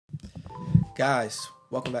Guys,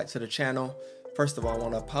 welcome back to the channel. First of all, I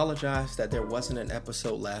want to apologize that there wasn't an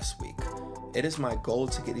episode last week. It is my goal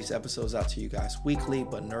to get these episodes out to you guys weekly,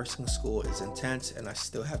 but nursing school is intense and I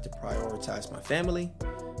still have to prioritize my family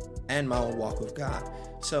and my own walk with God.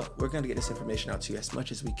 So we're going to get this information out to you as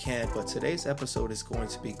much as we can, but today's episode is going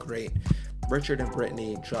to be great. Richard and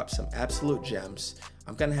Brittany dropped some absolute gems.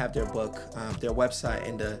 I'm going to have their book, their website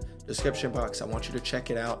in the description box. I want you to check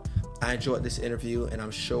it out. I enjoyed this interview and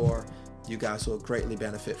I'm sure you guys will greatly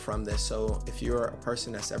benefit from this. So if you're a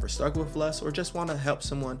person that's ever struggled with lust or just want to help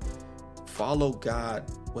someone follow God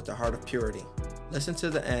with a heart of purity, listen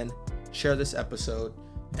to the end, share this episode,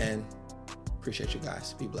 and appreciate you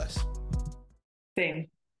guys. Be blessed. Same.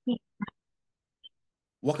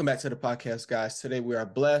 Welcome back to the podcast, guys. Today we are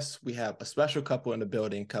blessed. We have a special couple in the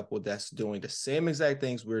building, couple that's doing the same exact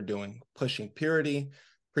things we're doing, pushing purity,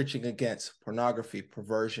 preaching against pornography,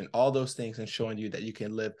 perversion, all those things, and showing you that you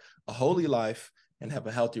can live a holy life and have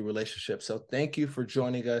a healthy relationship. So thank you for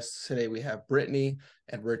joining us. Today we have Brittany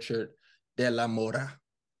and Richard de la Mora.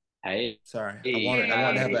 Hey. Sorry, I wanted to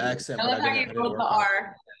have an accent, but I didn't rolled the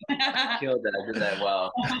R. Killed that. I did that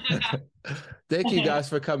well. Thank you guys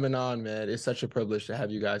for coming on, man. It's such a privilege to have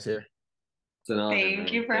you guys here. It's an honor,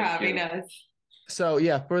 Thank you for having us. So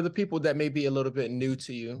yeah, for the people that may be a little bit new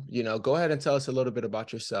to you, go ahead and tell us a little bit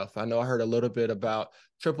about yourself. I know I heard a little bit about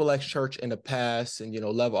XXX Church in the past and,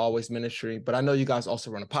 Love Always Ministry, but I know you guys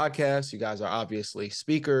also run a podcast. You guys are obviously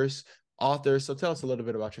speakers, authors. So tell us a little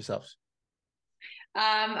bit about yourselves.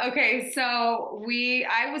 Okay, so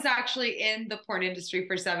I was actually in the porn industry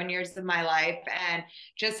for 7 years of my life and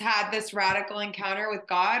just had this radical encounter with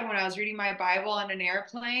God when I was reading my Bible on an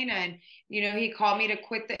airplane. And, he called me to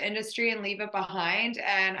quit the industry and leave it behind.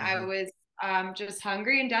 And I was just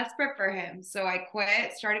hungry and desperate for him. So I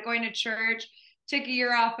quit, started going to church, took a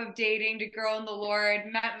year off of dating to grow in the Lord,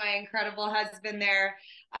 met my incredible husband there.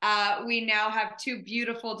 We now have two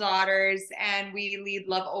beautiful daughters and we lead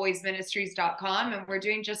lovealwaysministries.com. And we're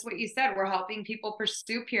doing just what you said. We're helping people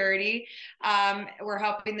pursue purity. We're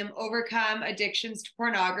helping them overcome addictions to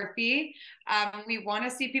pornography. We want to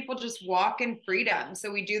see people just walk in freedom.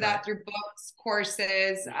 So we do that through books,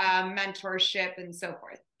 courses, mentorship, and so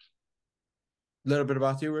forth. A little bit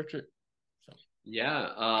about you, Richard.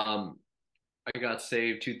 Yeah. I got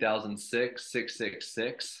saved 2006,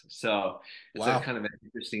 666. So it's a kind of an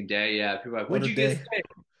interesting day. Yeah. People are like, what'd you get saved?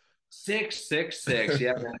 666.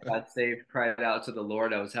 Yeah, man, I got saved, cried out to the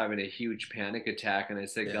Lord. I was having a huge panic attack. And I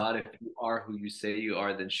said, God, if you are who you say you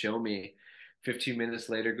are, then show me. 15 minutes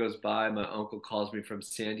later goes by. My uncle calls me from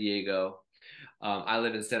San Diego. I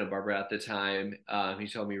lived in Santa Barbara at the time. He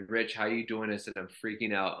told me, Rich, how you doing? I said, I'm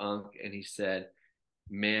freaking out, Unc. And he said,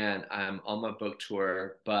 man, I'm on my book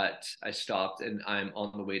tour, but I stopped and I'm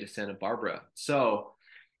on the way to Santa Barbara. So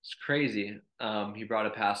it's crazy. He brought a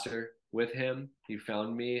pastor with him. He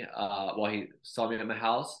found me he saw me at my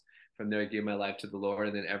house. From there, I gave my life to the Lord.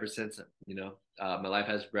 And then ever since, my life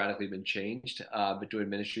has radically been changed. Been doing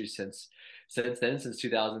ministry since then, since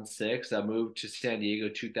 2006. I moved to San Diego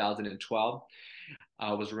 2012.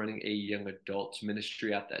 I was running a young adult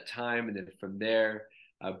ministry at that time. And then from there,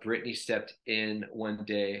 Brittany stepped in one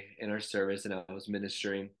day in our service and I was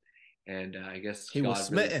ministering. And I guess he was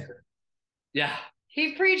smitten. Yeah.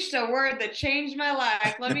 He preached a word that changed my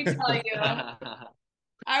life. Let me tell you.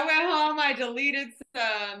 I went home, I deleted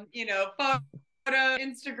some, photo,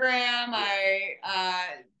 Instagram. I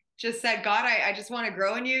just said, God, I just want to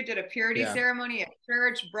grow in you. Did a purity ceremony at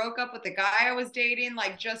church, broke up with the guy I was dating,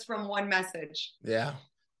 just from one message. Yeah.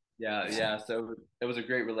 Yeah. So it was a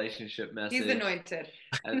great relationship message. He's anointed.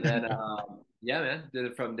 And then, man, did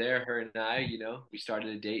it from there. Her and I, we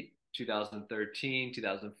started a date 2013,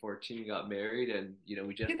 2014, we got married, and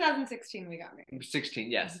we just 2016 we got married. 16,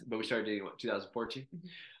 yes, but we started dating 2014.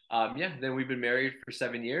 Then we've been married for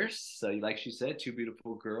 7 years. So, like she said, two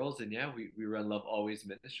beautiful girls, and we run Love Always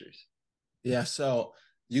Ministries. Yeah. So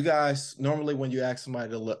you guys normally when you ask somebody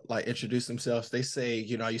to introduce themselves, they say,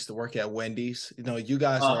 I used to work at Wendy's. You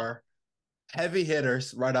guys are heavy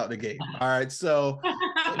hitters right out the gate. All right. So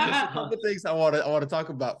there's a couple of things I want to talk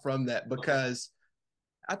about from that, because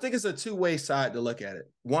I think it's a two-way side to look at it.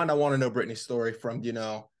 One, I want to know Brittany's story from,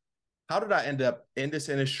 how did I end up in this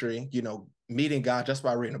industry, meeting God just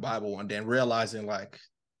by reading the Bible one day and realizing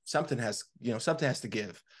something has to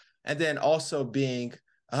give. And then also being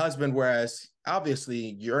a husband, whereas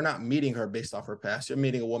obviously you're not meeting her based off her past. You're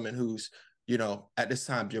meeting a woman who's, at this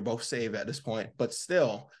time, you're both saved at this point, but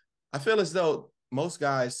still, I feel as though most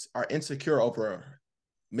guys are insecure over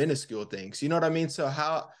minuscule things. You know what I mean? So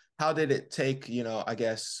how did it take, I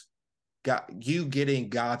guess, you getting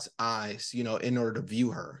God's eyes, in order to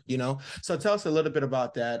view her, So tell us a little bit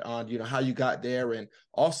about that on, how you got there and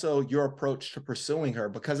also your approach to pursuing her,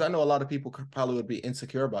 because I know a lot of people probably would be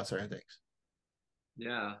insecure about certain things.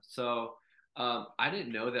 Yeah. So I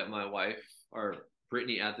didn't know that my wife or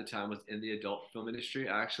Brittany at the time was in the adult film industry.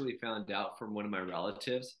 I actually found out from one of my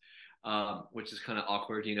relatives, which is kind of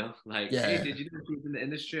awkward, like, hey, Yeah. did you know she's in the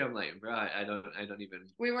industry? I'm like, bro, I don't even.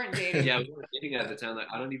 We weren't dating. Yeah, we weren't dating at the time. Like,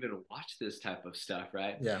 I don't even watch this type of stuff,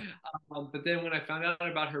 right? Yeah. But then when I found out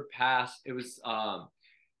about her past, it was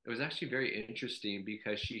actually very interesting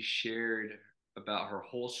because she shared about her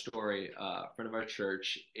whole story in front of our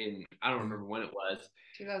church in, I don't remember when it was.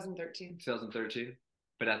 2013. 2013.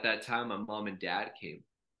 But at that time, my mom and dad came.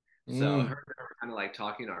 So her and I were kind of like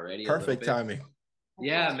talking already a little Perfect bit. timing.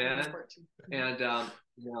 Yeah, man. And,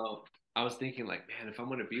 I was thinking like, man, if I'm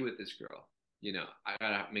going to be with this girl, I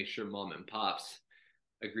got to make sure mom and pops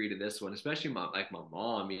agree to this one, especially my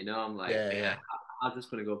mom, I'm like, Yeah, man, yeah. how's this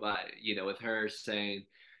going to go by? With her saying,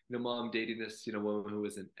 mom dating this, woman who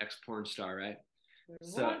was an ex porn star, right? What?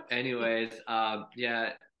 So, anyways,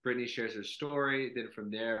 yeah, Brittany shares her story. Then from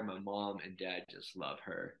there, my mom and dad just love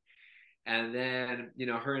her. And then,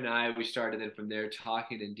 her and I, we started then from there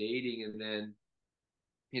talking and dating. And then,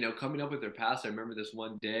 coming up with her past, I remember this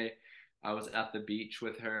one day I was at the beach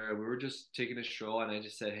with her. We were just taking a stroll, and I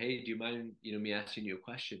just said, "Hey, do you mind, me asking you a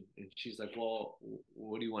question?" And she's like, "Well,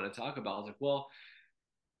 what do you want to talk about?" I was like, "Well,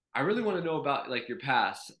 I really want to know about like your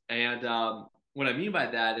past." And what I mean by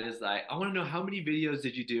that is like, I want to know how many videos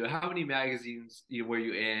did you do? How many magazines were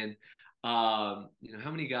you in? How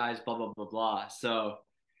many guys? Blah blah blah blah. So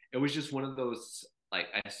it was just one of those like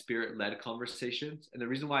a spirit led conversations. And the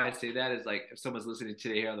reason why I say that is like if someone's listening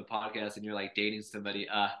today here on the podcast and you're like dating somebody,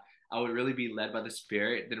 I would really be led by the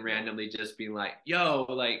spirit than randomly just being like, yo,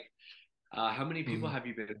 like, how many people have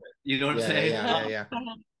you been with? You know what I'm saying? Yeah.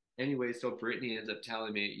 Anyway, so Brittany ends up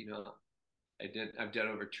telling me, I've done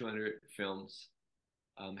over 200 films,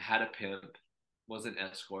 had a pimp, was an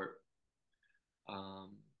escort,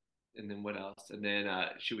 um, and then what else? And then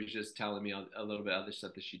she was just telling me a little bit of other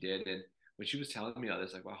stuff that she did. And when she was telling me all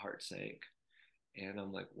this, like my heart sank, and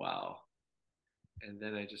I'm like, wow. And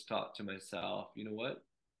then I just thought to myself, you know what?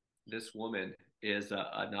 This woman is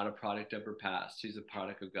not a product of her past. She's a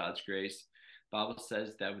product of God's grace. The Bible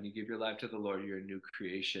says that when you give your life to the Lord, you're a new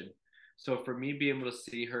creation. So for me being able to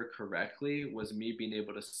see her correctly was me being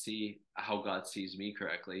able to see how God sees me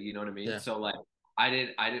correctly. You know what I mean? Yeah. So like I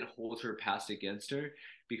didn't hold her past against her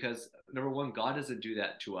because number one, God doesn't do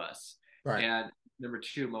that to us. Right. And number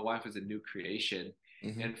two, my wife was a new creation.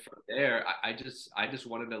 Mm-hmm. And from there, I just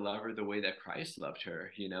wanted to love her the way that Christ loved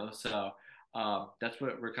her, So that's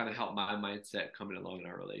what we're kind of helped my mindset coming along in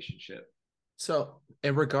our relationship. So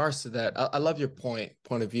in regards to that, I love your point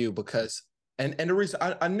of view because and the reason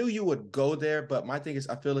I knew you would go there, but my thing is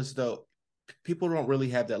I feel as though people don't really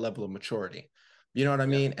have that level of maturity. You know what I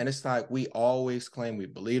mean? And it's like we always claim we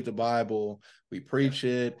believe the Bible, we preach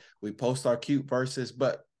it, we post our cute verses,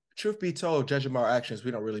 but truth be told, judging by our actions,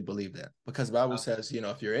 we don't really believe that because the Bible says,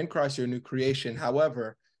 if you're in Christ, you're a new creation.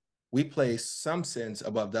 However, we place some sins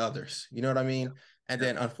above the others. You know what I mean? And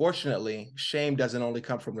then unfortunately, shame doesn't only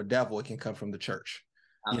come from the devil, it can come from the church.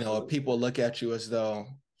 Absolutely. People look at you as though,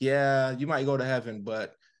 yeah, you might go to heaven,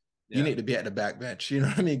 but you need to be at the back bench. You know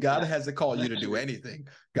what I mean? God hasn't called you to do anything.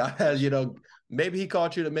 God has, maybe he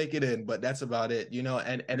called you to make it in, but that's about it,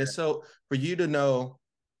 and it's so for you to know,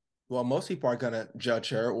 well, most people are going to judge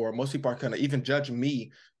her, or most people are going to even judge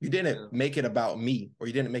me. You didn't make it about me, or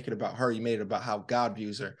you didn't make it about her. You made it about how God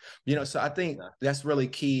views her. So I think that's really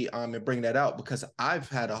key in bringing that out because I've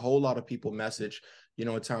had a whole lot of people message,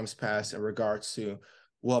 in times past in regards to,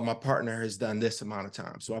 well, my partner has done this amount of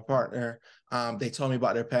time. So my partner, they told me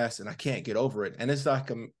about their past and I can't get over it. And it's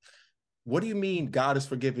like, what do you mean God is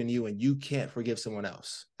forgiving you and you can't forgive someone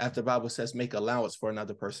else? After the Bible says make allowance for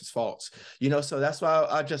another person's faults, so that's why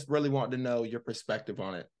I just really want to know your perspective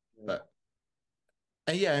on it. But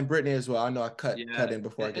and Brittany as well. I know I cut in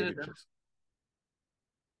before I gave you yours.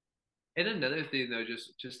 And another thing though,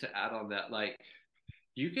 just to add on that, like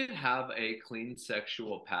you can have a clean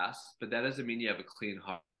sexual past, but that doesn't mean you have a clean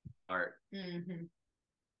heart. Mm-hmm.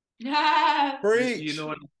 Preach. You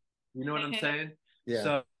know what I'm saying? Yeah.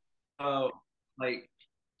 So, like,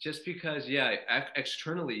 just because,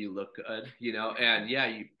 externally you look good, and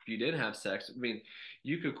you did have sex. I mean,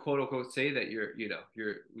 you could quote unquote say that you're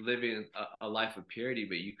living a life of purity,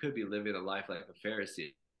 but you could be living a life like a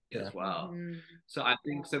Pharisee as well. Mm-hmm. So I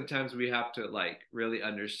think sometimes we have to like really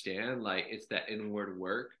understand like it's that inward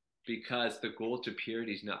work because the goal to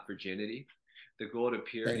purity is not virginity. The goal to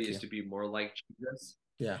purity is to be more like Jesus.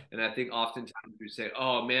 Yeah. And I think oftentimes we say,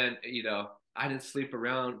 oh man, I didn't sleep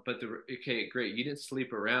around, but okay, great. You didn't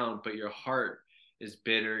sleep around, but your heart is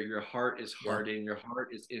bitter. Your heart is hardened. Your heart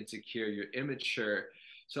is insecure. You're immature.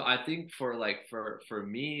 So I think for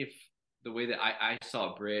me, the way that I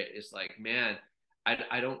saw Brit is like, man, I'm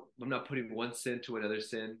not putting one sin to another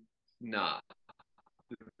sin. Nah.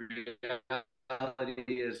 The reality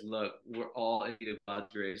is, look, we're all in need of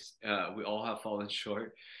God's grace. We all have fallen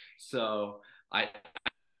short. So I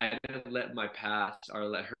didn't let my past or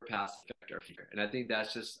let her past affect our future. And I think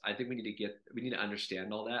we need to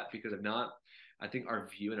understand all that, because if not, I think our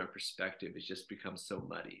view and our perspective has just become so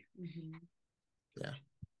muddy. Mm-hmm. Yeah.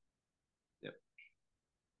 Yep.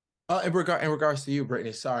 In regards to you,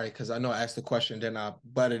 Brittany, sorry, because I know I asked the question, then I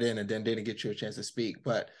butted in and then didn't get you a chance to speak.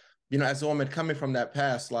 But, as a woman coming from that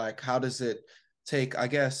past, like, how does it take, I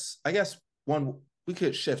guess we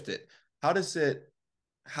could shift it. How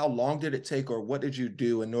long did it take, or what did you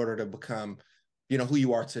do in order to become, who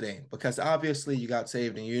you are today? Because obviously you got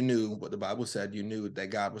saved and you knew what the Bible said. You knew that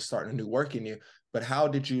God was starting a new work in you, but how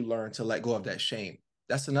did you learn to let go of that shame?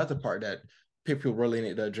 That's another part that people really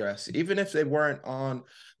need to address, even if they weren't on,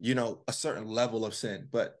 a certain level of sin,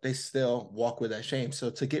 but they still walk with that shame. So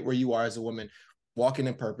to get where you are as a woman, walking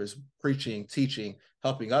in purpose, preaching, teaching,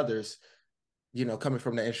 helping others, coming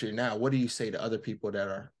from the industry now, what do you say to other people that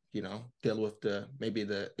are, dealing with maybe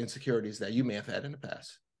the insecurities that you may have had in the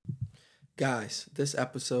past? Guys, this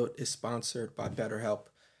episode is sponsored by BetterHelp.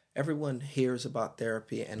 Everyone hears about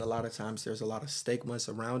therapy, and a lot of times there's a lot of stigmas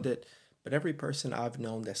around it, but every person I've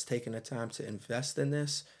known that's taken the time to invest in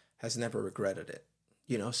this has never regretted it.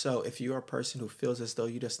 So if you're a person who feels as though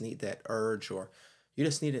you just need that urge, or you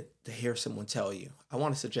just need to hear someone tell you, I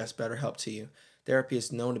want to suggest BetterHelp to you. Therapy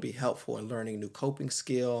is known to be helpful in learning new coping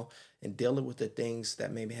skill and dealing with the things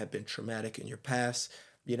that maybe have been traumatic in your past,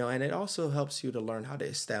 and it also helps you to learn how to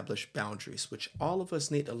establish boundaries, which all of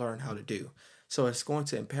us need to learn how to do. So it's going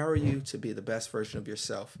to empower you to be the best version of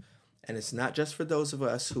yourself. And it's not just for those of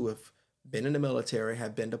us who have been in the military,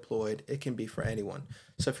 have been deployed. It can be for anyone.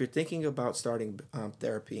 So if you're thinking about starting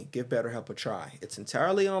therapy, give BetterHelp a try. It's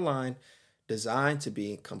entirely online, designed to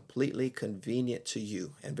be completely convenient to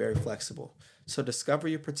you and very flexible. So discover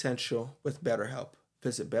your potential with BetterHelp.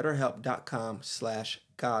 Visit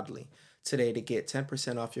betterhelp.com/godly today to get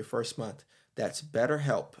 10% off your first month. That's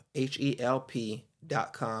BetterHelp,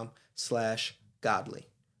 HELP.com/godly.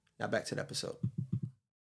 Now back to the episode.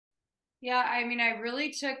 Yeah, I mean, I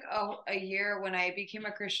really took a year when I became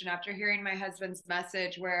a Christian after hearing my husband's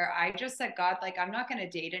message, where I just said, God, like, I'm not going to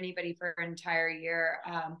date anybody for an entire year.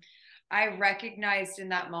 I recognized in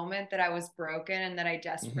that moment that I was broken and that I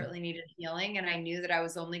desperately needed healing. And I knew that I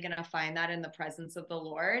was only going to find that in the presence of the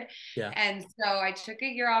Lord. Yeah. And so I took a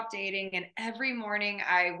year off dating, and every morning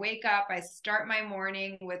I wake up, I start my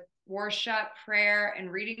morning with worship, prayer,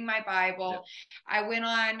 and reading my Bible. Yep. I went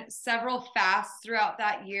on several fasts throughout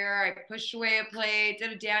that year. I pushed away a plate,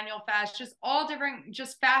 did a Daniel fast, just all different,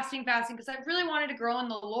 just fasting, because I really wanted to grow in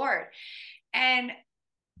the Lord. And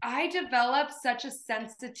I developed such a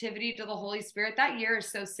sensitivity to the Holy Spirit. That year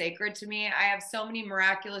is so sacred to me. I have so many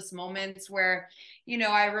miraculous moments where,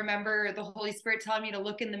 I remember the Holy Spirit telling me to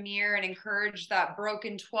look in the mirror and encourage that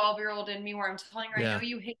broken 12-year-old in me, where I'm telling her, I know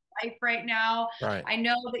you hate life right now. Right. I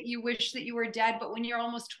know that you wish that you were dead, but when you're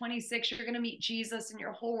almost 26, you're going to meet Jesus and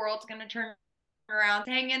your whole world's going to turn around.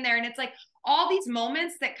 Hang in there. And it's like all these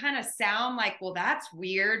moments that kind of sound like, well, that's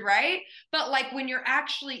weird, right? But like when you're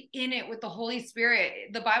actually in it with the Holy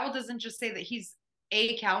Spirit, the Bible doesn't just say that he's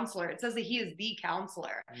a counselor. It says that he is the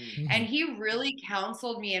counselor. Mm-hmm. And he really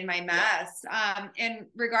counseled me in my mess. And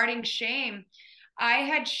regarding shame, I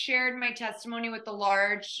had shared my testimony with the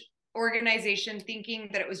large organization thinking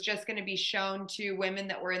that it was just going to be shown to women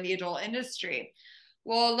that were in the adult industry.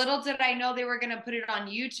 Well, little did I know they were going to put it on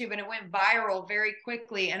YouTube, and it went viral very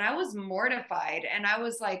quickly. And I was mortified. And I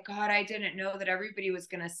was like, God, I didn't know that everybody was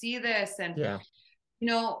going to see this. And,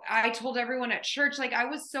 I told everyone at church, like, I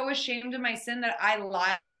was so ashamed of my sin that I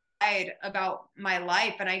lied about my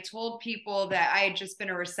life. And I told people that I had just been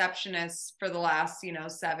a receptionist for the last,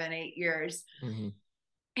 7-8 years. Mm-hmm.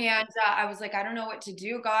 And I was like, I don't know what to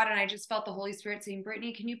do, God. And I just felt the Holy Spirit saying,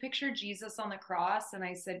 Brittany, can you picture Jesus on the cross? And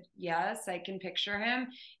I said, yes, I can picture him.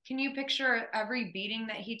 Can you picture every beating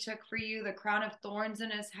that he took for you, the crown of thorns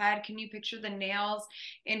in his head? Can you picture the nails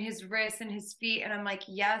in his wrists and his feet? And I'm like,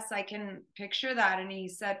 yes, I can picture that. And he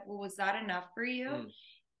said, well, was that enough for you?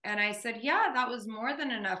 And I said, yeah, that was more than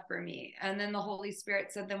enough for me. And then the Holy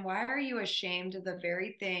Spirit said, then why are you ashamed of the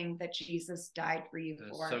very thing that Jesus died for you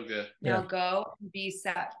for? So good. Now go and be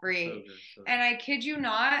set free. So good, so good. And I kid you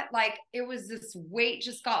not, like it was this weight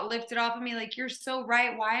just got lifted off of me. Like, you're so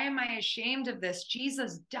right. Why am I ashamed of this?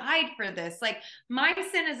 Jesus died for this. Like, my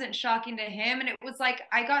sin isn't shocking to him. And it was like,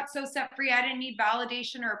 I got so set free. I didn't need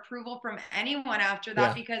validation or approval from anyone after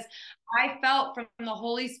that, because I felt from the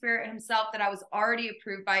Holy Spirit himself that I was already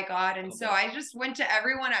approved by God. And so I just went to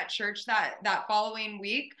everyone at church that following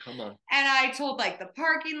week. Come on. And I told like the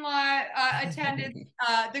parking lot attendants,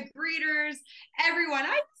 the greeters, everyone,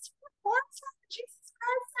 I just Jesus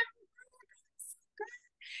Christ.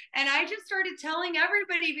 And I just started telling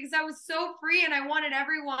everybody because I was so free, and I wanted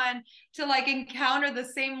everyone to like encounter the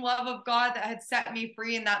same love of God that had set me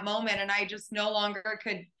free in that moment. And I just no longer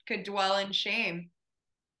could dwell in shame.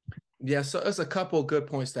 Yeah, so there's a couple of good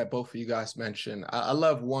points that both of you guys mentioned. I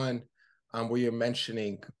love one where you're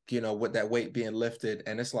mentioning, with that weight being lifted.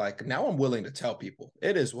 And it's like, now I'm willing to tell people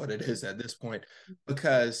it is what it is at this point,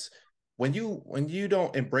 because when you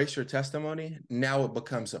don't embrace your testimony, now it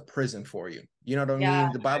becomes a prison for you. You know what I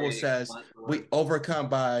mean? The Bible says we overcome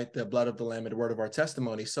by the blood of the Lamb and the word of our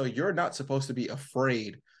testimony. So you're not supposed to be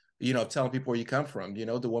afraid, telling people where you come from.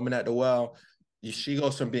 The woman at the well, she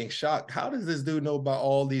goes from being shocked, how does this dude know about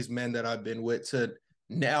all these men that I've been with, to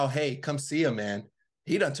now, hey, come see him, man.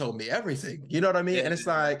 He done told me everything. You know what I mean? And it's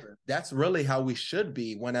like, that's really how we should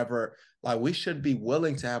be whenever, like, we should be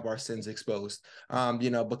willing to have our sins exposed,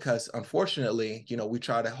 because unfortunately, we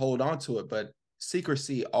try to hold on to it, but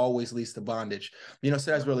secrecy always leads to bondage, so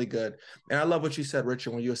that's really good. And I love what you said,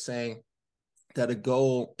 Richard, when you were saying that a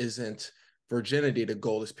goal isn't virginity, the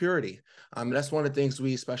goal is purity. That's one of the things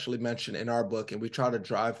we especially mention in our book, and we try to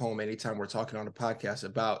drive home anytime we're talking on a podcast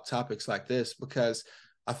about topics like this, because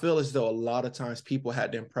I feel as though a lot of times people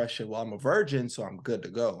had the impression, well, I'm a virgin, so I'm good to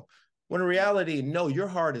go. When in reality, no, your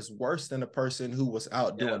heart is worse than a person who was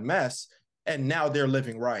out doing mess, and now they're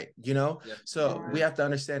living right, So we have to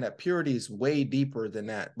understand that purity is way deeper than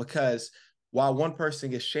that, because while one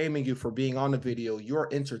person is shaming you for being on the video, you're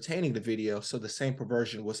entertaining the video. So the same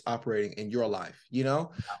perversion was operating in your life,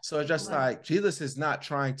 So it's just like, Jesus is not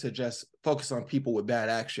trying to just focus on people with bad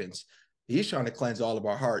actions. He's trying to cleanse all of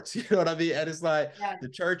our hearts. You know what I mean? And it's like the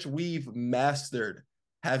church, we've mastered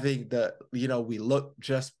having we look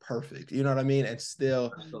just perfect, you know what I mean? And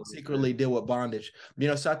still secretly deal with bondage,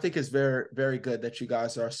 so I think it's very, very good that you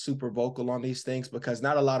guys are super vocal on these things, because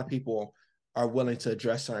not a lot of people are willing to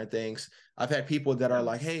address certain things. I've had people that are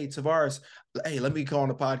like, hey, Tavares, hey, let me go on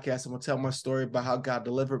the podcast. I'm going to tell my story about how God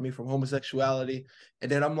delivered me from homosexuality.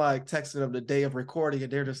 And then I'm like texting them the day of recording,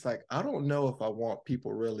 and they're just like, I don't know if I want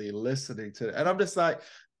people really listening to it. And I'm just like,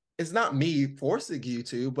 it's not me forcing you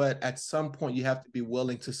to, but at some point you have to be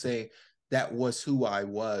willing to say, that was who I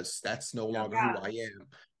was. That's no longer who I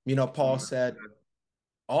am. Paul said,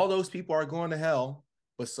 all those people are going to hell,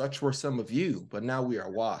 but such were some of you, but now we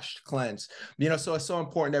are washed, cleansed. So it's so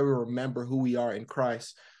important that we remember who we are in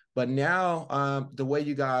Christ. But now the way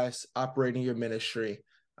you guys operate in your ministry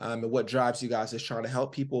and what drives you guys is trying to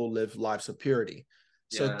help people live lives of purity.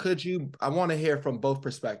 So I want to hear from both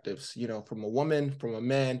perspectives, from a woman, from a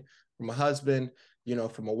man, from a husband,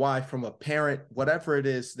 from a wife, from a parent, whatever it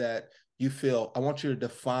is that you feel. I want you to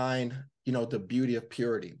define, the beauty of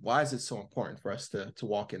purity. Why is it so important for us to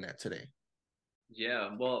walk in that today? Yeah,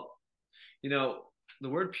 well, the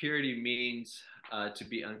word purity means to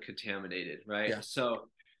be uncontaminated, right? Yeah. So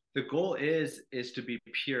the goal is to be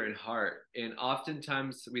pure in heart. And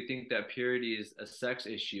oftentimes we think that purity is a sex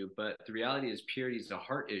issue, but the reality is purity is a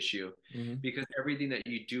heart issue, because everything that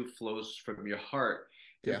you do flows from your heart.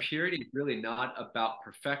 And purity is really not about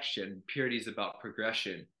perfection. Purity is about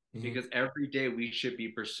progression, because every day we should be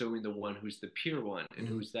pursuing the one who's the pure one. And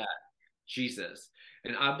who's that? Jesus.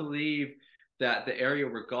 And I believe that the area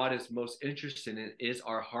where God is most interested in is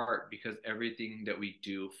our heart, because everything that we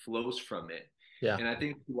do flows from it. Yeah. And I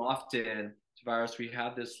think too often, Tavares, we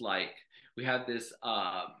have this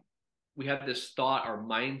thought or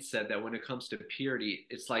mindset that when it comes to purity,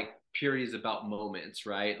 it's like purity is about moments,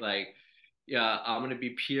 right? Like, yeah, I'm going to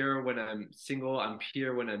be pure when I'm single. I'm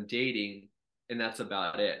pure when I'm dating. And that's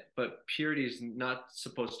about it. But purity is not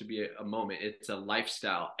supposed to be a moment. It's a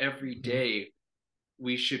lifestyle. Every day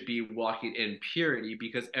we should be walking in purity,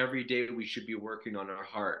 because every day we should be working on our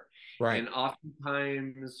heart. Right. And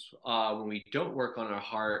oftentimes when we don't work on our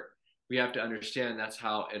heart, we have to understand that's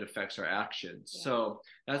how it affects our actions. Yeah. So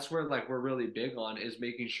that's where we're really big on is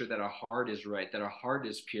making sure that our heart is right, that our heart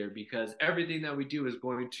is pure, because everything that we do is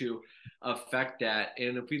going to affect that.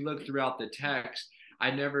 And if we look throughout the text,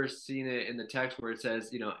 I never seen it in the text where it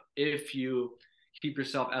says, if you keep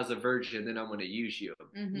yourself as a virgin, then I'm going to use you.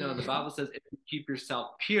 No, the Bible says if you keep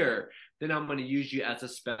yourself pure, then I'm going to use you as a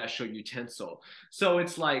special utensil. So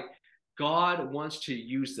it's like God wants to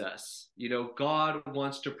use us. God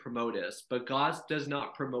wants to promote us, but God does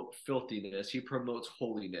not promote filthiness. He promotes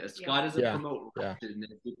holiness. Yeah. God doesn't promote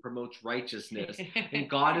righteousness. He promotes righteousness. And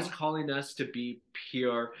God is calling us to be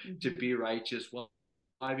pure, to be righteous.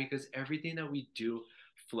 Why? Because everything that we do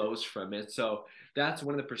flows from it. So that's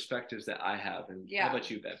one of the perspectives that I have. And how about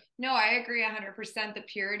you, Bev? No, I agree 100%. The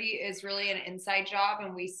purity is really an inside job.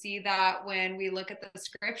 And we see that when we look at the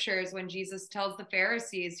scriptures, when Jesus tells the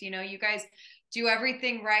Pharisees, you guys do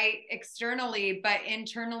everything right externally, but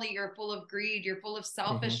internally you're full of greed, you're full of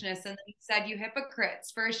selfishness. And then he said, you hypocrites,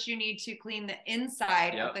 first you need to clean the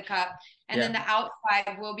inside of the cup, and then the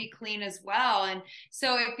outside will be clean as well. And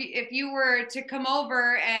so if you were to come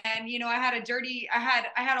over and I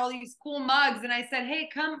had all these cool mugs, and I said, hey,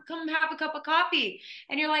 come have a cup of coffee,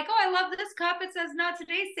 and you're like, oh, I love this cup, it says not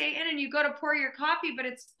today, Satan, and you go to pour your coffee, but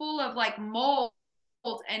it's full of like mold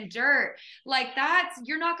and dirt, like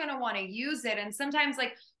you're not going to want to use it. And sometimes,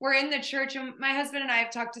 like, we're in the church, and my husband and I have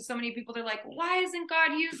talked to so many people, they're like, why isn't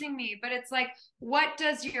God using me? But it's like, what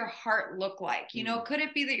does your heart look like? Could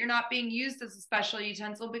it be that you're not being used as a special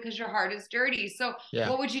utensil because your heart is dirty? So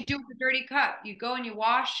what would you do with a dirty cup? You go and you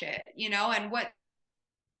wash it, and what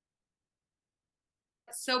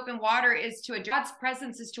soap and water is to God's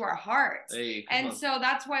presence is to our hearts. So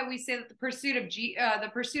that's why we say that the pursuit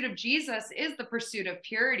of Jesus is the pursuit of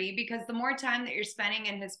purity, because the more time that you're spending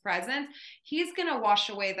in his presence, he's going to wash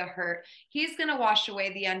away the hurt. He's going to wash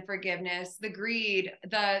away the unforgiveness, the greed,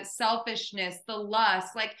 the selfishness, the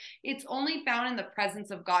lust. Like, it's only found in the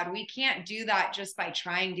presence of God. We can't do that just by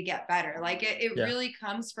trying to get better. Like, it really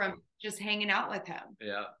comes from just hanging out with him.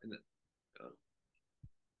 Yeah.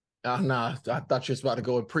 No, I thought you was about to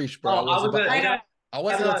go and preach, bro. I wasn't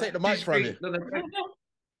going to take the mic from you.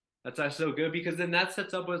 That's actually so good, because then that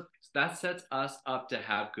sets us up to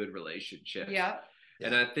have good relationships. Yeah.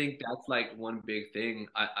 And I think that's like one big thing.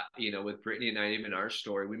 With Brittany and I, even our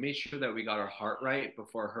story, we made sure that we got our heart right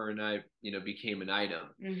before her and I, became an item.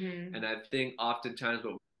 And I think oftentimes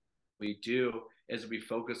what we do is we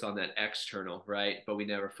focus on that external, right? But we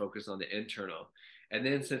never focus on the internal. And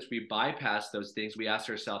then since we bypass those things, we ask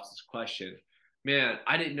ourselves this question: man,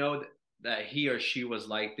 I didn't know that he or she was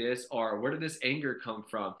like this, or where did this anger come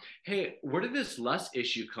from? Hey, where did this lust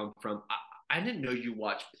issue come from? I didn't know you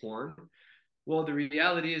watched porn. Well, the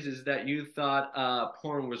reality is that you thought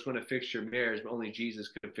porn was going to fix your marriage, but only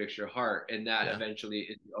Jesus could fix your heart. And that eventually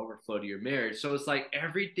is the overflow to your marriage. So it's like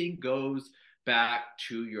everything goes back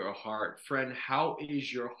to your heart. Friend, how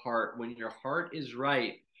is your heart? When your heart is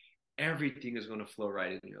right, everything is going to flow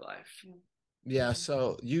right in your life. Yeah.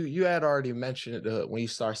 So you had already mentioned it when you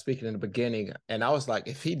started speaking in the beginning, and I was like,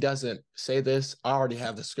 if he doesn't say this, I already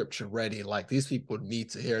have the scripture ready. Like, these people need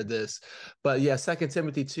to hear this. But yeah, 2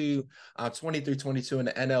 Timothy 2, 20-22 in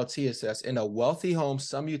the NLT, it says, in a wealthy home,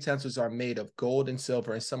 some utensils are made of gold and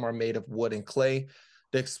silver, and some are made of wood and clay.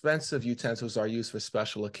 The expensive utensils are used for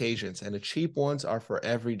special occasions, and the cheap ones are for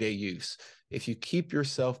everyday use. If you keep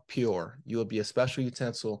yourself pure, you will be a special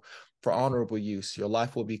utensil for honorable use. Your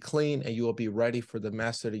life will be clean, and you will be ready for the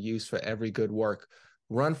master to use for every good work.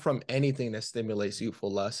 Run from anything that stimulates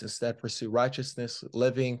youthful lust. Instead, pursue righteous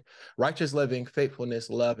living, faithfulness,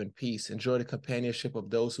 love, and peace. Enjoy the companionship of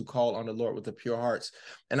those who call on the Lord with the pure hearts.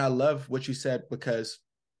 And I love what you said, because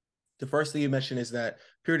the first thing you mentioned is that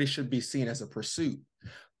purity should be seen as a pursuit.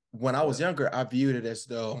 When I was younger, I viewed it as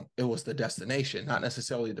though it was the destination, not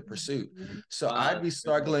necessarily the pursuit. So I'd be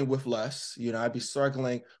struggling with lust, I'd be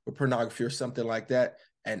struggling with pornography or something like that,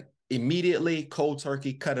 and immediately, cold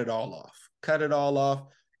turkey, cut it all off,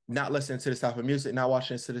 not listening to this type of music, not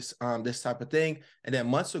watching this type of thing. And then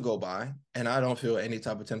months will go by and I don't feel any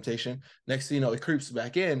type of temptation. Next thing you know, it creeps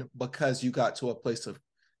back in because you got to a place of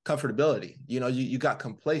comfortability. You got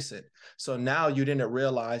complacent. So now you didn't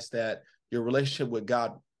realize that your relationship with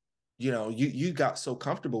God, you got so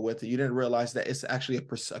comfortable with it, you didn't realize that it's actually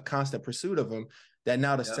a constant pursuit of him, that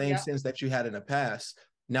now the same sins that you had in the past,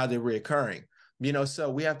 now they're reoccurring. So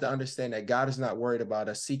we have to understand that God is not worried about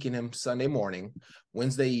us seeking him Sunday morning,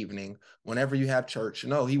 Wednesday evening, whenever you have church.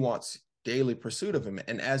 No, he wants daily pursuit of him.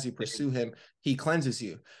 And as you pursue him, he cleanses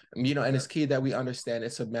you. And it's key that we understand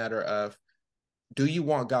it's a matter of, do you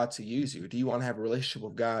want God to use you? Do you want to have a relationship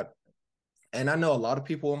with God? And I know a lot of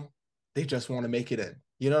people, they just want to make it in.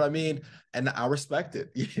 You know what I mean? And I respect it.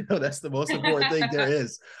 That's the most important thing there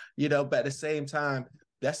is. But at the same time,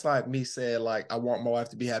 that's like me saying, like, I want my wife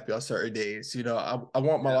to be happy on certain days. You know, I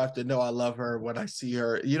want my wife to know I love her when I see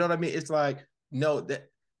her. You know what I mean? It's like, no, that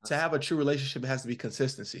to have a true relationship, it has to be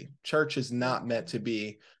consistency. Church is not meant to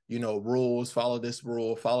be, you know, rules, follow this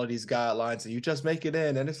rule, follow these guidelines, and you just make it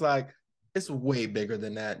in. And it's like, it's way bigger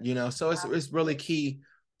than that, you know? So it's really key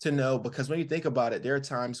to know, because when you think about it, there are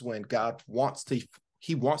times when God wants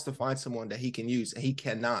to find someone that he can use, and he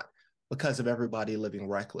cannot, because of everybody living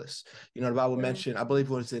reckless. You know, the Bible mentioned, I believe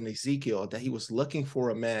it was in Ezekiel, that he was looking for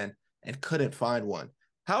a man and couldn't find one.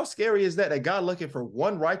 How scary is that? That God looking for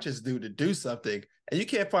one righteous dude to do something, and you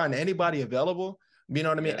can't find anybody available? You know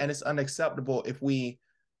what I mean? And it's unacceptable if we,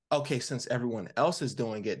 okay, since everyone else is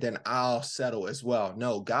doing it, then I'll settle as well.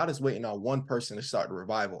 No, God is waiting on one person to start the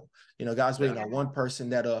revival. You know, God's waiting on one person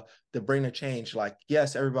to bring a change. Like,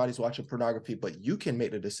 yes, everybody's watching pornography, but you can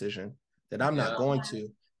make the decision that I'm not going to.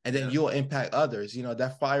 And then you'll impact others. You know,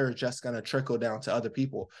 that fire is just going to trickle down to other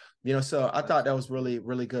people. You know, so I thought that was really,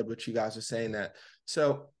 really good what you guys are saying that.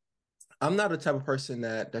 So I'm not the type of person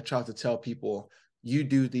that tries to tell people, you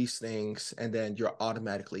do these things and then you're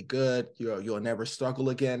automatically good. You'll never struggle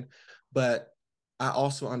again. But I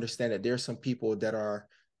also understand that there's some people that are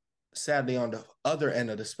sadly on the other end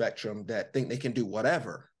of the spectrum that think they can do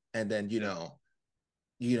whatever. And then,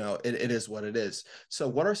 it is what it is. So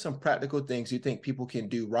what are some practical things you think people can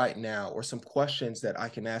do right now, or some questions that I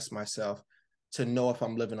can ask myself to know if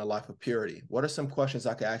I'm living a life of purity? What are some questions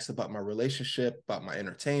I can ask about my relationship, about my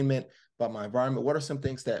entertainment, about my environment? What are some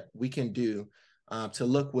things that we can do to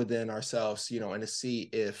look within ourselves, and to see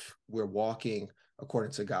if we're walking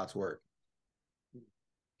according to God's word?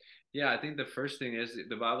 Yeah, I think the first thing is,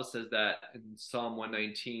 the Bible says that in Psalm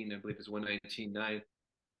 119, I believe it's 119:9,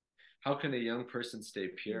 how can a young person stay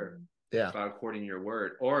pure? By according to your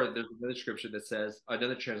word. Or there's another scripture that says,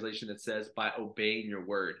 another translation that says, by obeying your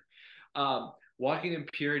word. Walking in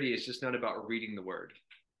purity is just not about reading the word.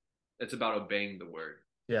 It's about obeying the word.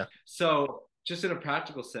 Yeah. So just in a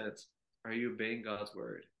practical sense, are you obeying God's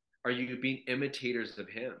word? Are you being imitators of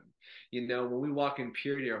him? You know, when we walk in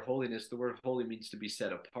purity or holiness, the word holy means to be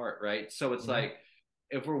set apart, right? So it's like,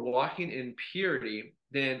 if we're walking in purity,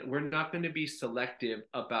 then we're not going to be selective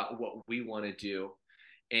about what we want to do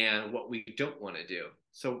and what we don't want to do.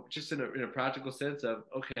 So just in a practical sense of,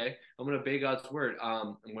 okay, I'm going to obey God's word.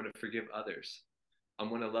 I'm going to forgive others. I'm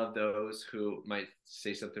going to love those who might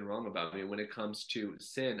say something wrong about me. When it comes to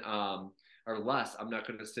sin or lust, I'm not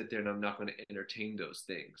going to sit there and I'm not going to entertain those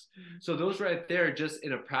things. So those right there, just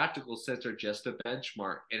in a practical sense, are just a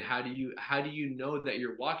benchmark. And how do you know that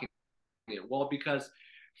you're walking it? Well, because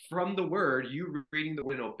from the word, you reading the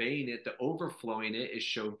word and obeying it, the overflowing it is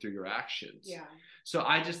shown through your actions. Yeah. So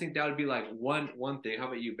I just think that would be like one thing. How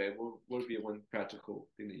about you, babe? What would be one practical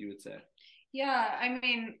thing that you would say? Yeah, I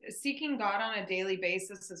mean, seeking God on a daily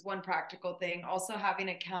basis is one practical thing. Also having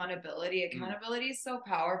accountability. Accountability is so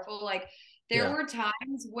powerful. Like, there were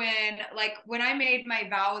times when I made my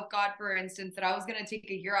vow with God, for instance, that I was going to take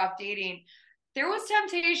a year off dating. There was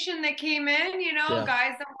temptation that came in,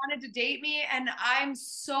 guys that wanted to date me. And I'm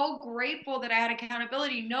so grateful that I had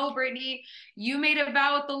accountability. No, Brittany, you made a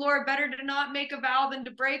vow with the Lord. Better to not make a vow than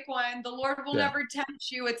to break one. The Lord will never tempt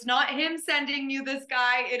you. It's not him sending you this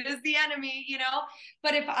guy. It is the enemy,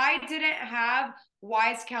 But if I didn't have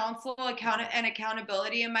wise counsel, and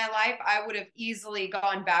accountability in my life, I would have easily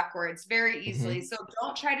gone backwards, very easily. So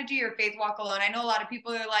don't try to do your faith walk alone. I know a lot of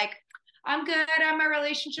people are like, I'm good at my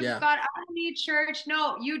relationship with God. I don't need church.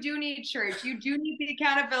 No, you do need church. You do need the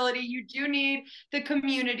accountability. You do need the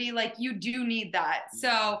community. Like, you do need that.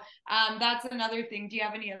 So that's another thing. Do you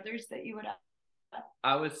have any others that you would add?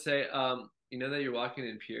 I would say, that you're walking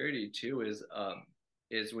in purity too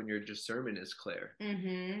is when your discernment is clear.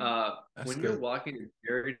 When you're walking in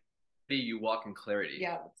purity, you walk in clarity.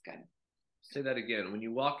 Yeah, that's good. Say that again. When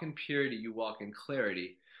you walk in purity, you walk in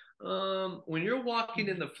clarity. When you're walking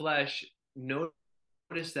in the flesh,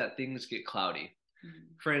 notice that things get cloudy.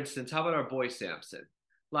 For instance, how about our boy Samson?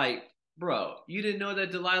 Like, bro, you didn't know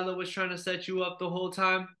that Delilah was trying to set you up the whole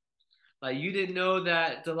time? Like, you didn't know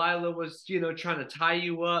that Delilah was, trying to tie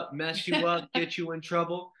you up, mess you up, get you in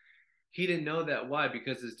trouble? He didn't know that. Why?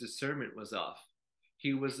 Because his discernment was off.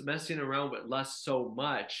 He was messing around with lust so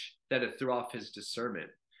much that it threw off his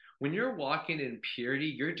discernment. When you're walking in purity,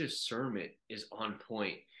 your discernment is on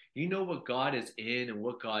point. You know what God is in and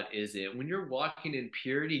what God isn't. When you're walking in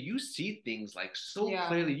purity, you see things like so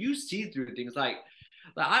clearly. You see through things like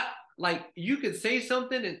you can say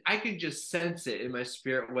something and I can just sense it in my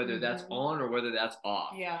spirit, whether that's on or whether that's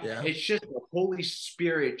off. It's just the Holy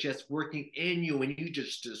Spirit just working in you and you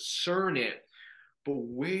just discern it. But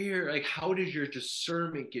how does your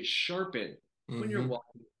discernment get sharpened? when you're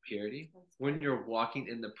walking in purity, when you're walking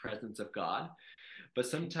in the presence of God. But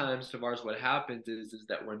sometimes, Tavares, what happens is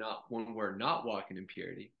that when we're not walking in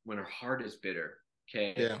purity, when our heart is bitter,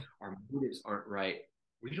 okay, our motives aren't right,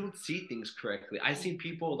 we don't see things correctly. I've seen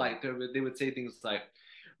people like they would say things like,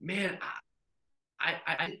 "Man,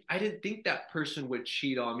 I didn't think that person would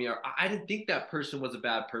cheat on me, or I didn't think that person was a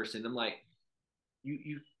bad person." I'm like,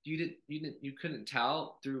 you couldn't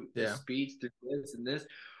tell through the speech, through this and this.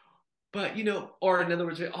 But, or in other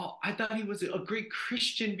words, oh, I thought he was a great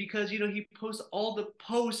Christian because, he posts all the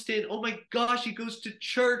posts and, oh my gosh, he goes to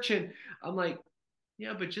church. And I'm like,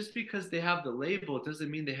 yeah, but just because they have the label, it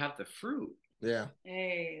doesn't mean they have the fruit. Yeah,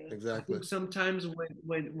 exactly. I think sometimes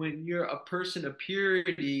when you're a person of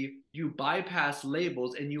purity, you bypass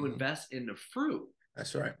labels and you invest in the fruit.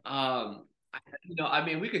 That's right.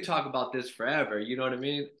 We could talk about this forever. You know what I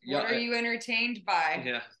mean? What are you entertained by?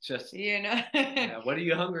 Yeah, just what are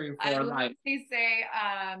you hungry for? I would say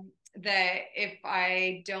that if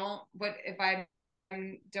I don't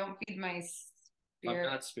feed my spirit,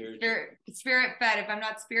 I'm not spirit fed. If I'm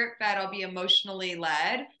not spirit fed, I'll be emotionally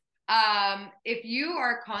led. If you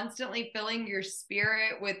are constantly filling your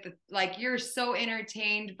spirit with you're so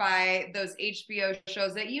entertained by those HBO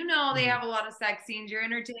shows that they have a lot of sex scenes, you're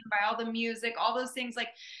entertained by all the music, all those things,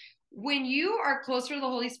 when you are closer to the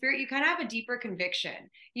Holy Spirit, you kind of have a deeper conviction,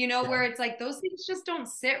 where it's like those things just don't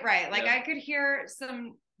sit right. I could hear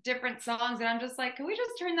some different songs and I'm just like, can we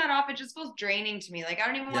just turn that off? It just feels draining to me. I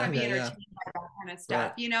don't even want to be entertained by that kind of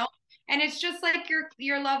stuff, And it's just like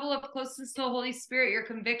your level of closeness to the Holy Spirit, your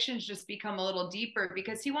convictions just become a little deeper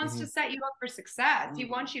because he wants to set you up for success. He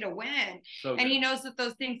wants you to win. And he knows that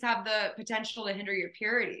those things have the potential to hinder your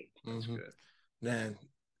purity. That's good. Man,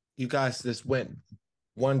 you guys just went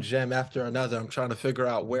one gem after another. I'm trying to figure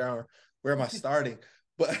out where am I starting,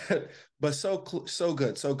 but so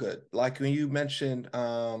good. Like when you mentioned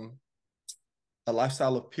a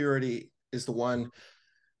lifestyle of purity is the one.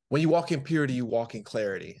 When you walk in purity, you walk in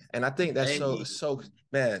clarity. And I think that's so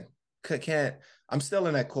man, I'm still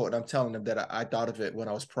in that quote. I'm telling them that I thought of it when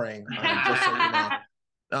I was praying, just so you know.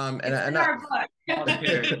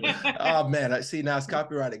 Oh man, I see now it's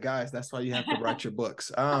copyrighted, guys. That's why you have to write your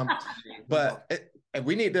books. And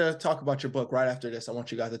we need to talk about your book right after this. I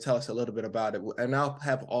want you guys to tell us a little bit about it. And I'll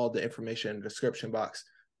have all the information in the description box.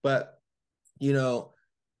 But,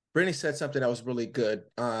 Brittany said something that was really good.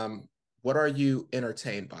 What are you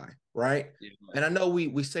entertained by, right? Yeah. And I know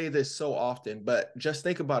we say this so often, but just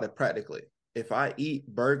think about it practically. If I eat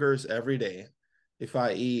burgers every day, if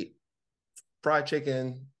I eat fried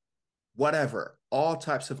chicken, whatever, all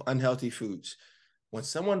types of unhealthy foods, when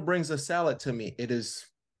someone brings a salad to me, it is,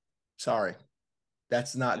 sorry,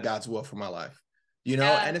 that's not God's will for my life,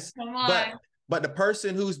 and it's, but the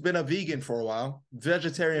person who's been a vegan for a while,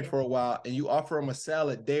 vegetarian for a while, and you offer them a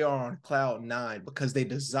salad, they are on cloud 9 because they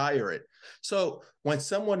desire it. So when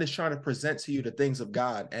someone is trying to present to you the things of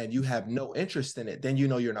God and you have no interest in it, then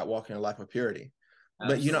you're not walking a life of purity.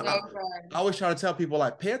 But I always try to tell people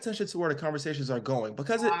pay attention to where the conversations are going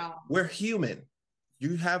because we're human.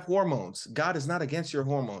 You have hormones. God is not against your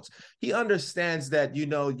hormones. He understands that,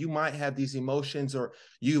 you might have these emotions or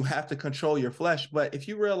you have to control your flesh. But if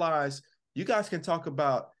you realize you guys can talk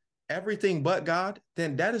about everything but God,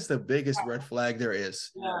 then that is the biggest red flag there is.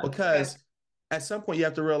 Because at some point you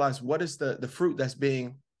have to realize what is the fruit that's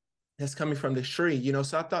coming from this tree,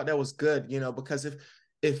 So I thought that was good, because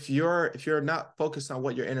if you're not focused on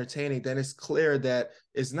what you're entertaining, then it's clear that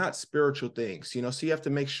it's not spiritual things, So you have to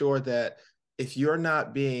make sure that if you're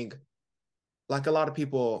not being like a lot of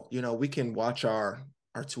people, we can watch our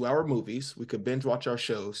 2-hour movies, we could binge watch our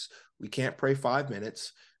shows, we can't pray 5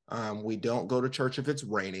 minutes. We don't go to church if it's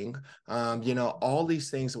raining. All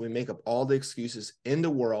these things that we make up all the excuses in the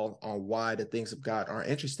world on why the things of God aren't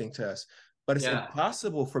interesting to us. But it's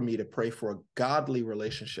impossible for me to pray for a godly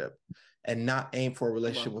relationship and not aim for a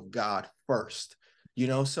relationship with God first.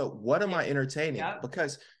 So what am I entertaining?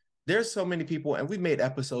 Because there's so many people, and we've made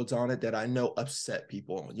episodes on it that I know upset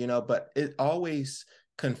people, but it always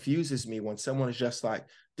confuses me when someone is just like,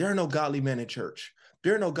 there are no godly men in church.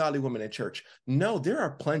 There are no godly women in church. No, there are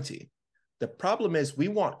plenty. The problem is we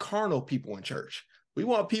want carnal people in church. We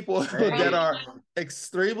want people that are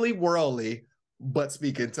extremely worldly, but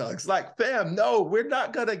speak in tongues. Fam, no, we're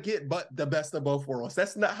not going to get but the best of both worlds.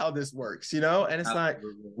 That's not how this works, And it's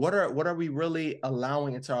what are we really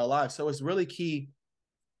allowing into our lives? So it's really key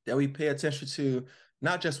that we pay attention to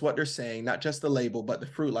not just what they're saying, not just the label, but the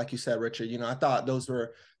fruit, like you said, Richard. I thought those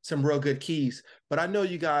were some real good keys. But I know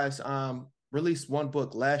you guys released one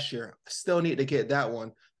book last year. I still need to get that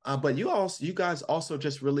one. But you guys also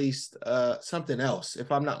just released something else,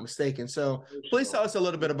 if I'm not mistaken. So please tell us a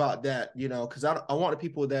little bit about that, because I want the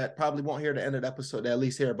people that probably won't hear the end of the episode to at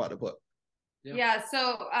least hear about the book. Yeah.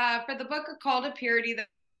 So for the book Call to Purity that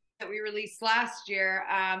we released last year,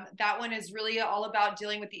 that one is really all about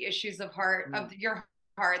dealing with the issues of your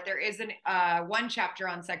heart. There isn't one chapter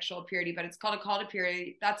on sexual purity, but it's called A Call to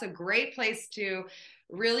Purity. That's a great place to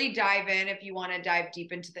really dive in if you want to dive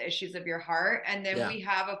deep into the issues of your heart. And then we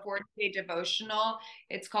have a 40-day devotional.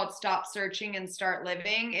 It's called Stop Searching and Start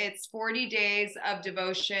Living. It's 40 days of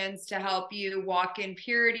devotions to help you walk in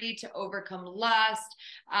purity, to overcome lust,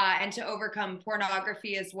 and to overcome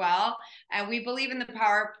pornography as well. And we believe in the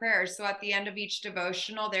power of prayer. So at the end of each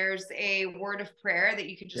devotional, there's a word of prayer that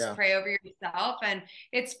you can just pray over yourself. And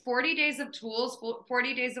it's 40 days of tools,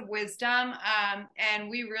 40 days of wisdom. And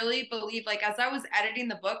we really believe, like, as I was editing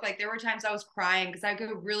the book, like, there were times I was crying because I could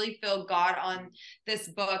really feel God on this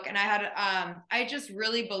book. And I just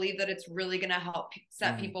really believe that it's really going to help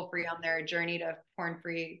set people free on their journey to porn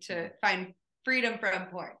free, to find freedom from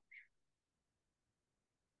porn.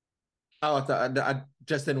 Oh, I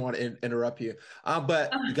just didn't want to interrupt you.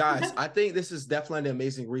 But guys, I think this is definitely an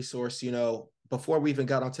amazing resource. Before we even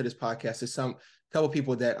got onto this podcast, there's some couple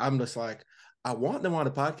people that I'm just like, I want them on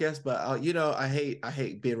the podcast, but I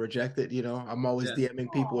hate being rejected. I'm always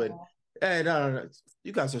DMing people and no,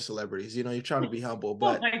 you guys are celebrities. You're trying to be humble,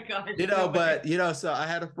 but oh my God, so I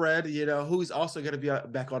had a friend, who's also going to be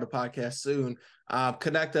back on the podcast soon.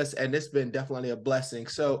 Connect us, and it's been definitely a blessing.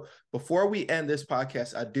 So before we end this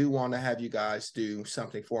podcast, I do want to have you guys do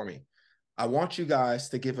something for me. I want you guys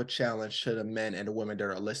to give a challenge to the men and the women that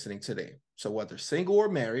are listening today. So whether single or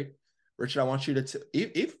married, Richard, I want you to,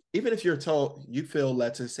 even if you're told you feel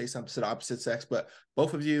led to say something to the opposite sex, but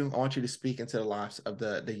both of you, I want you to speak into the lives of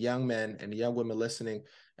the young men and the young women listening.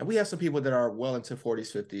 And we have some people that are well into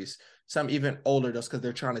 40s, 50s, some even older, just because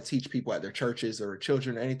they're trying to teach people at their churches or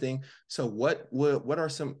children or anything. So what are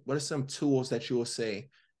some tools that you will say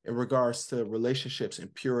in regards to relationships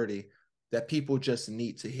and purity that people just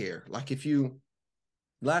need to hear? Like,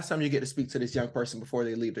 last time you get to speak to this young person before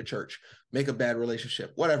they leave the church, make a bad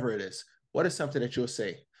relationship, whatever it is, what is something that you'll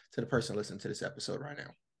say to the person listening to this episode right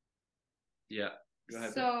now? Yeah. Go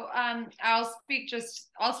ahead. So I'll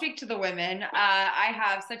speak to the women. I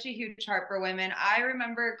have such a huge heart for women. I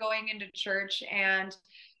remember going into church, and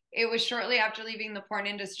it was shortly after leaving the porn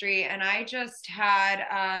industry, and I just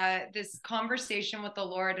had this conversation with the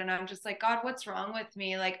Lord, and I'm just like, God, what's wrong with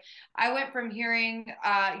me? Like, I went from hearing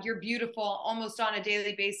you're beautiful almost on a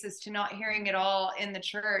daily basis to not hearing it all in the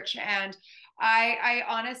church. And I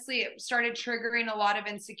honestly started triggering a lot of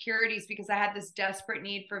insecurities because I had this desperate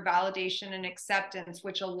need for validation and acceptance,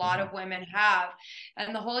 which a lot of women have.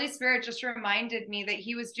 And the Holy Spirit just reminded me that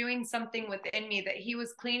he was doing something within me, that he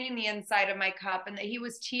was cleaning the inside of my cup, and that he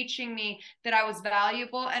was teaching me that I was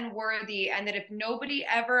valuable and worthy, and that if nobody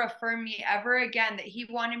ever affirmed me ever again, that he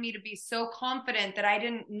wanted me to be so confident that I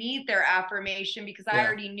didn't need their affirmation because I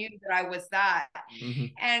already knew that I was that.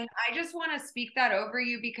 And I just want to speak that over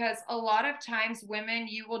you, because a lot of times, women,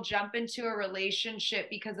 you will jump into a relationship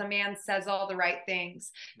because a man says all the right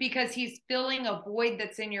things, because he's filling a void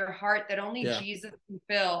that's in your heart that only Jesus can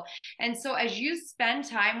fill. And so as you spend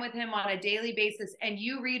time with him on a daily basis and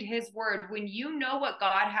you read his word, when you know what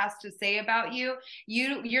God has to say about you,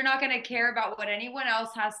 you're not going to care about what anyone else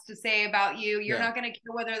has to say about you. You're not going to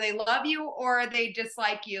care whether they love you or they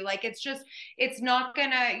dislike you. Like, you're not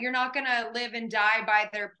going to live and die by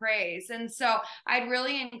their praise. And so I'd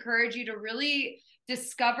really encourage you to really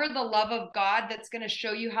discover the love of God that's going to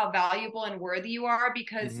show you how valuable and worthy you are,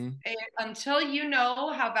 because until you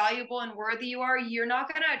know how valuable and worthy you are, you're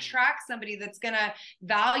not going to attract somebody that's going to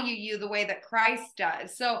value you the way that Christ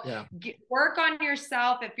does. So work on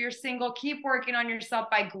yourself. If you're single, keep working on yourself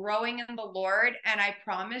by growing in the Lord. And I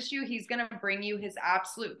promise you, he's going to bring you his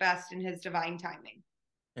absolute best in his divine timing.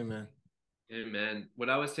 Amen. Amen. What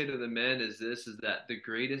I would say to the men is that the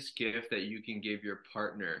greatest gift that you can give your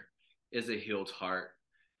partner is a healed heart.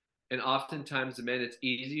 And oftentimes, the men, it's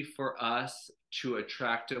easy for us to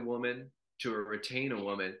attract a woman, to retain a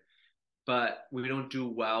woman, but we don't do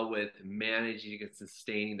well with managing and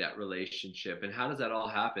sustaining that relationship. And how does that all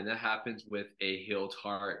happen? That happens with a healed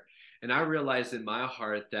heart. And I realized in my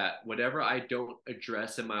heart that whatever I don't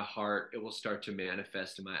address in my heart, it will start to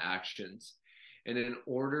manifest in my actions. And in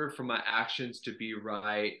order for my actions to be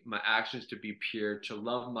right, my actions to be pure, to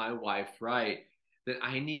love my wife right, then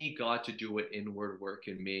I need God to do an inward work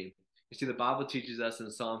in me. You see, the Bible teaches us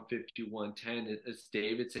in Psalm 51:10, it's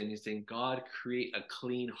David saying, God, create a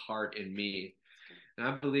clean heart in me. And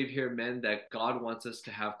I believe here, men, that God wants us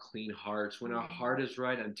to have clean hearts. When our heart is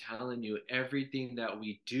right, I'm telling you, everything that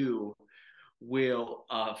we do will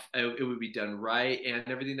it would be done right, and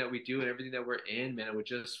everything that we do and everything that we're in, man, it would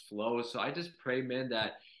just flow. So I just pray, man,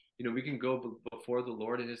 that we can go before the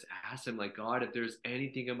Lord and just ask him, like, God, if there's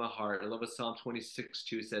anything in my heart. I love what Psalm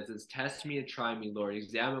 26:2 says, is test me and try me, Lord,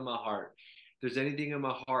 examine my heart. If there's anything in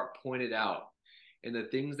my heart, point it out. And the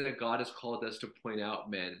things that God has called us to point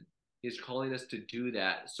out, man, he's calling us to do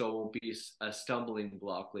that, so it won't be a stumbling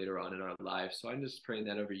block later on in our lives. So I'm just praying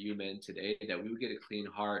that over you, men, today, that we would get a clean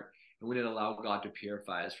heart and we didn't allow God to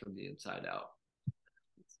purify us from the inside out.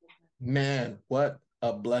 Man, what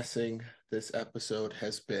a blessing this episode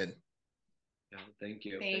has been. Yeah, thank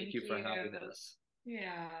you. Thank you for having us.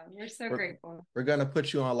 Yeah, we're so grateful. We're going to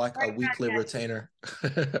put you on like a weekly retainer.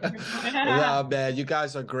 Yeah, man, you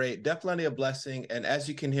guys are great. Definitely a blessing. And as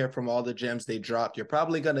you can hear from all the gems they dropped, you're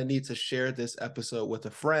probably going to need to share this episode with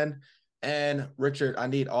a friend. And Richard, I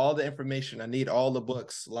need all the information. I need all the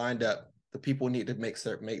books lined up. The people need to make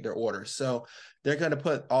their orders. So they're going to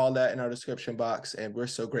put all that in our description box. And we're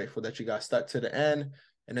so grateful that you guys stuck to the end.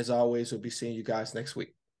 And as always, we'll be seeing you guys next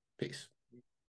week. Peace.